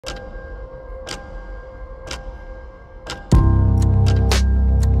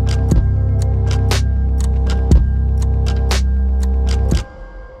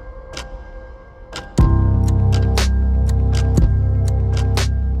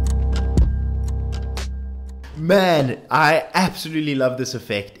Man, I absolutely love this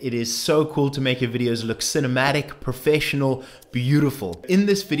effect. It is so cool to make your videos look cinematic, professional, beautiful. In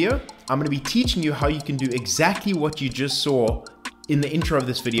this video, I'm going to be teaching you how you can do exactly what you just saw in the intro of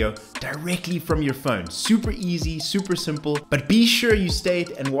this video directly from your phone. Super easy, super simple, but be sure you stay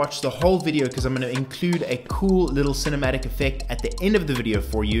and watch the whole video because I'm going to include a cool little cinematic effect at the end of the video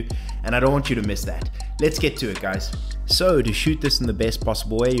for you, and I don't want you to miss that. Let's get to it, guys. So to shoot this in the best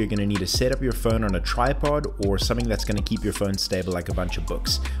possible way, you're going to need to set up your phone on a tripod or something that's going to keep your phone stable like a bunch of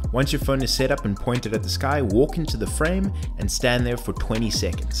books. Once your phone is set up and pointed at the sky, walk into the frame and stand there for 20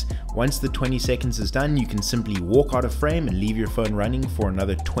 seconds. Once the 20 seconds is done, you can simply walk out of frame and leave your phone running for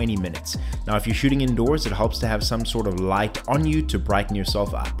another 20 minutes. Now, if you're shooting indoors, it helps to have some sort of light on you to brighten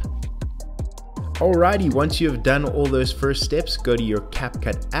yourself up. Alrighty, once you have done all those first steps, go to your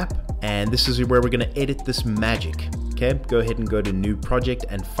CapCut app, and this is where we're going to edit this magic. Okay, go ahead and go to new project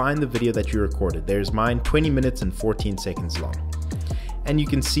and find the video that you recorded. There's mine, 20 minutes and 14 seconds long. And you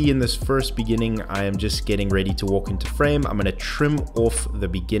can see in this first beginning, I am just getting ready to walk into frame. I'm going to trim off the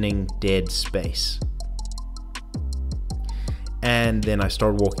beginning dead space. And then I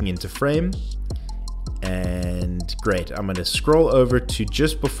start walking into frame. And great, I'm going to scroll over to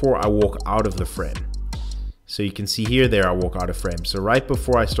just before I walk out of the frame. So you can see here, there I walk out of frame. So right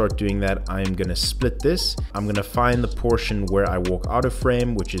before I start doing that, I'm going to split this. I'm going to find the portion where I walk out of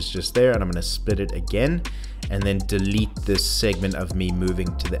frame, which is just there, and I'm going to split it again and then delete this segment of me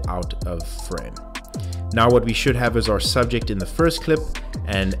moving to the out of frame. Now what we should have is our subject in the first clip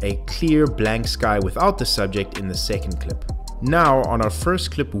and a clear blank sky without the subject in the second clip. Now on our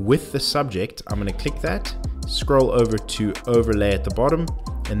first clip with the subject, I'm going to click that, scroll over to overlay at the bottom,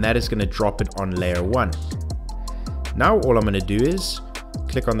 and that is going to drop it on layer 1. Now all I'm going to do is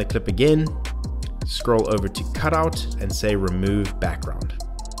click on the clip again, scroll over to cutout and say remove background.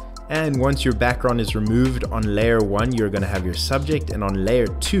 And once your background is removed on layer 1, you're going to have your subject, and on layer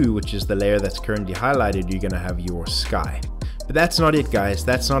 2, which is the layer that's currently highlighted, you're going to have your sky. But that's not it, guys.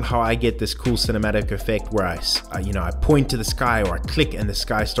 That's not how I get this cool cinematic effect where I point to the sky or I click and the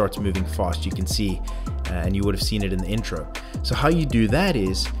sky starts moving fast. You can see, and you would have seen it in the intro. So how you do that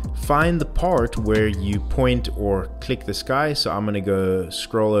is find the part where you point or click the sky. So I'm going to go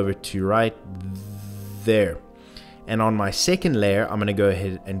scroll over to right there. And on my second layer, I'm going to go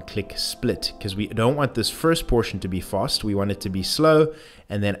ahead and click split because we don't want this first portion to be fast. We want it to be slow.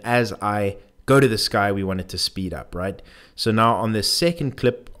 And then as I go to the sky, we want it to speed up, right? So now on this second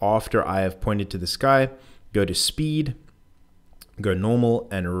clip, after I have pointed to the sky, go to speed, go normal,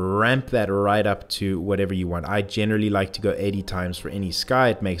 and ramp that right up to whatever you want. I generally like to go 80 times for any sky.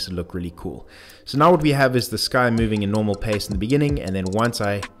 It makes it look really cool. So now what we have is the sky moving in normal pace in the beginning, and then once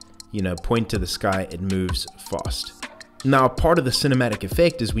I point to the sky, it moves fast. Now, part of the cinematic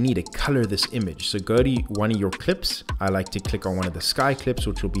effect is we need to color this image. So go to one of your clips. I like to click on one of the sky clips,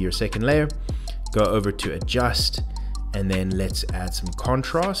 which will be your second layer. Go over to adjust, and then let's add some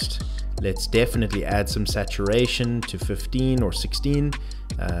contrast. Let's definitely add some saturation to 15 or 16,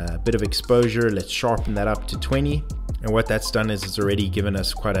 a bit of exposure. Let's sharpen that up to 20. And what that's done is it's already given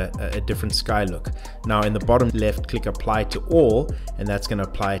us quite a different sky look. Now in the bottom left, click apply to all, and that's going to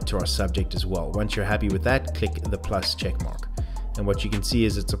apply it to our subject as well. Once you're happy with that, click the plus check mark. And what you can see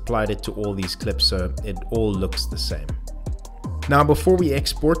is it's applied it to all these clips, so it all looks the same. Now before we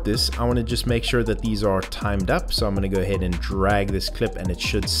export this, I want to just make sure that these are timed up. So I'm going to go ahead and drag this clip and it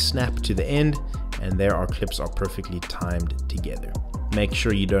should snap to the end, and there our clips are perfectly timed together. Make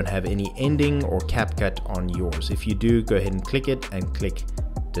sure you don't have any ending or CapCut on yours. If you do, go ahead and click it and click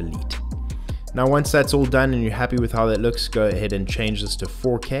delete. Now once that's all done and you're happy with how that looks, go ahead and change this to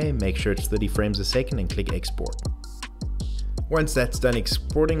 4K, make sure it's 30 frames a second, and click export. Once that's done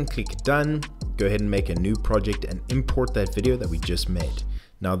exporting, click done. Go ahead and make a new project and import that video that we just made.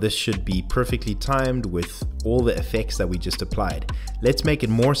 Now this should be perfectly timed with all the effects that we just applied. Let's make it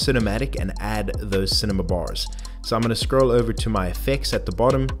more cinematic and add those cinema bars. So I'm going to scroll over to my effects at the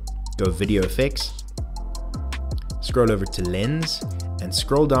bottom, go video effects, scroll over to lens, and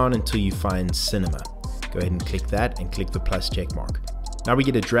scroll down until you find cinema. Go ahead and click that and click the plus check mark. Now we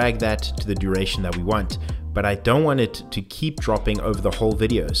get to drag that to the duration that we want, but I don't want it to keep dropping over the whole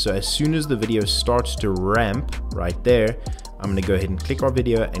video. So as soon as the video starts to ramp right there, I'm going to go ahead and click our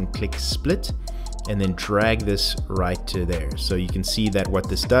video and click split, and then drag this right to there. So you can see that what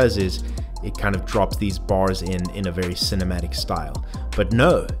this does is it kind of drops these bars in a very cinematic style. But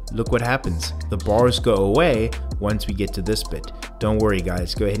no, look what happens. The bars go away once we get to this bit. Don't worry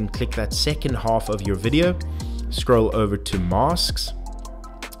guys, go ahead and click that second half of your video, scroll over to masks,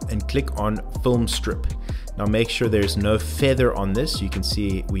 and click on film strip. Now make sure there's no feather on this. You can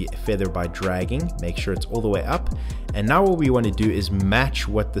see we feather by dragging. Make sure it's all the way up. And now what we want to do is match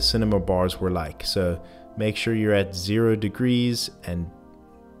what the cinema bars were like. So make sure you're at 0 degrees, and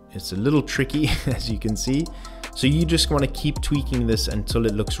it's a little tricky as you can see. So you just want to keep tweaking this until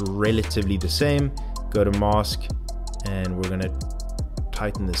it looks relatively the same. Go to mask, and we're going to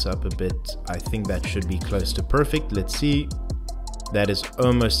tighten this up a bit. I think that should be close to perfect. Let's see. That is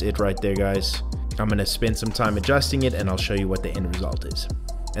almost it right there, guys. I'm going to spend some time adjusting it, and I'll show you what the end result is.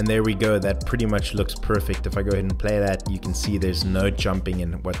 And there we go. That pretty much looks perfect. If I go ahead and play that, you can see there's no jumping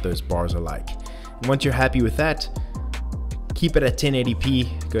in what those bars are like. And once you're happy with that, keep it at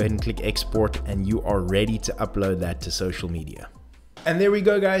 1080p, go ahead and click export, and you are ready to upload that to social media. And there we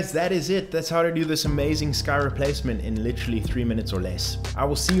go, guys. That is it. That's how to do this amazing sky replacement in literally 3 minutes or less. I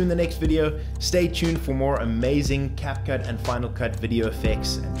will see you in the next video. Stay tuned for more amazing CapCut and Final Cut video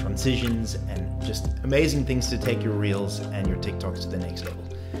effects and transitions and just amazing things to take your reels and your TikToks to the next level.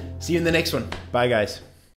 See you in the next one. Bye, guys.